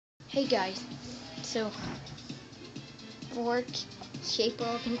Hey guys, so 4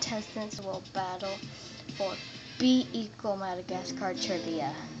 capable contestants will battle for B equal Madagascar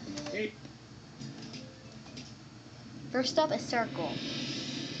trivia. First up is circle.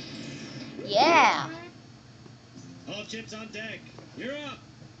 Yeah! All chips on deck. You're up.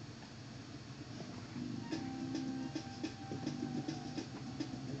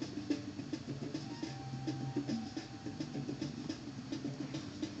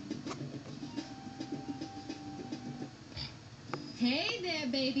 Hey there,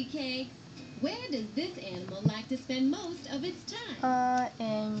 baby cakes. Where does this animal like to spend most of its time?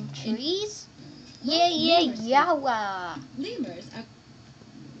 In trees? Most lemurs Yeah. Lemurs are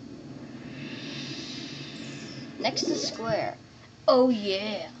Next is square. Oh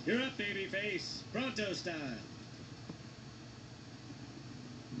yeah. You're up, baby face. Pronto style.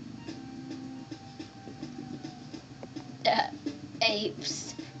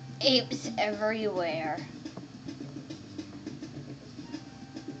 Apes. Apes everywhere.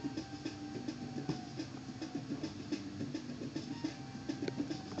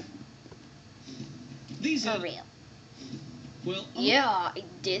 These For real. Well, Yeah, I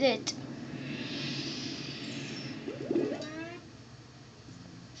did it.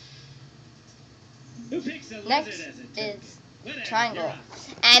 Who picks a lizard Next as a token? is Whatever, triangle. you're up.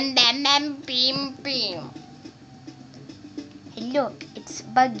 And then beam. Hey look, it's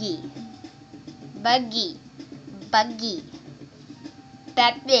Buggy. Buggy.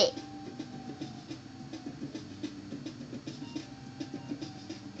 That's it.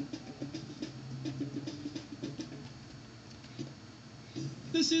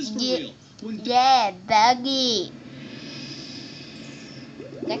 This is for real. Yeah, Buggy.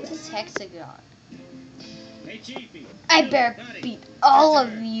 Next is Hexagon. Hey, Chiefy. I Billy, better Buddy. beat all Your of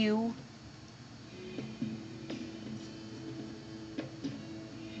turn. you.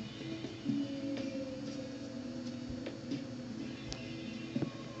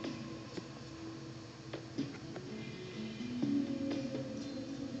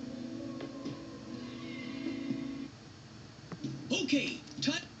 Okay,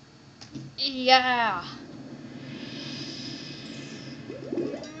 Yeah.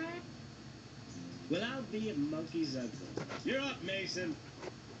 Well, I'll be a monkey's uncle. You're up, Mason.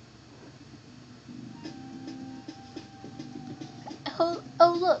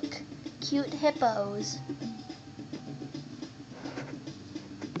 Oh look, cute hippos.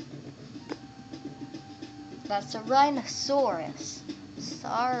 That's a rhinoceros.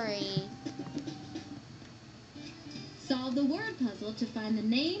 Sorry. solve the word puzzle to find the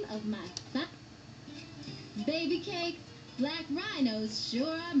name of my baby cakes. Black rhinos sure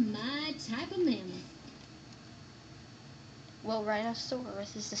are my type of mammals. Well,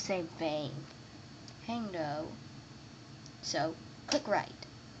 rhinoceros is the same thing. Hang no. So, click right.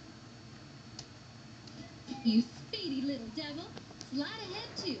 You speedy little devil. Slide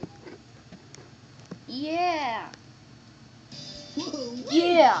ahead too. Yeah. Whoa,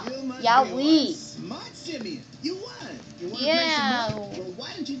 Yeah. you must Yeah, be we. one smart simian. You won. You want to Yeah. play some more? Well,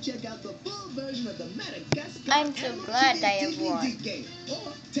 why don't you check out the full version of the Madagascar I'm so Animal glad Trivia I have DVD won. game?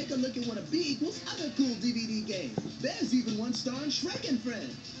 Or take a look at one of B equals other cool DVD games. There's even one starring Shrek and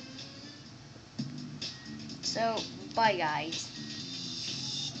Friends. So, bye guys.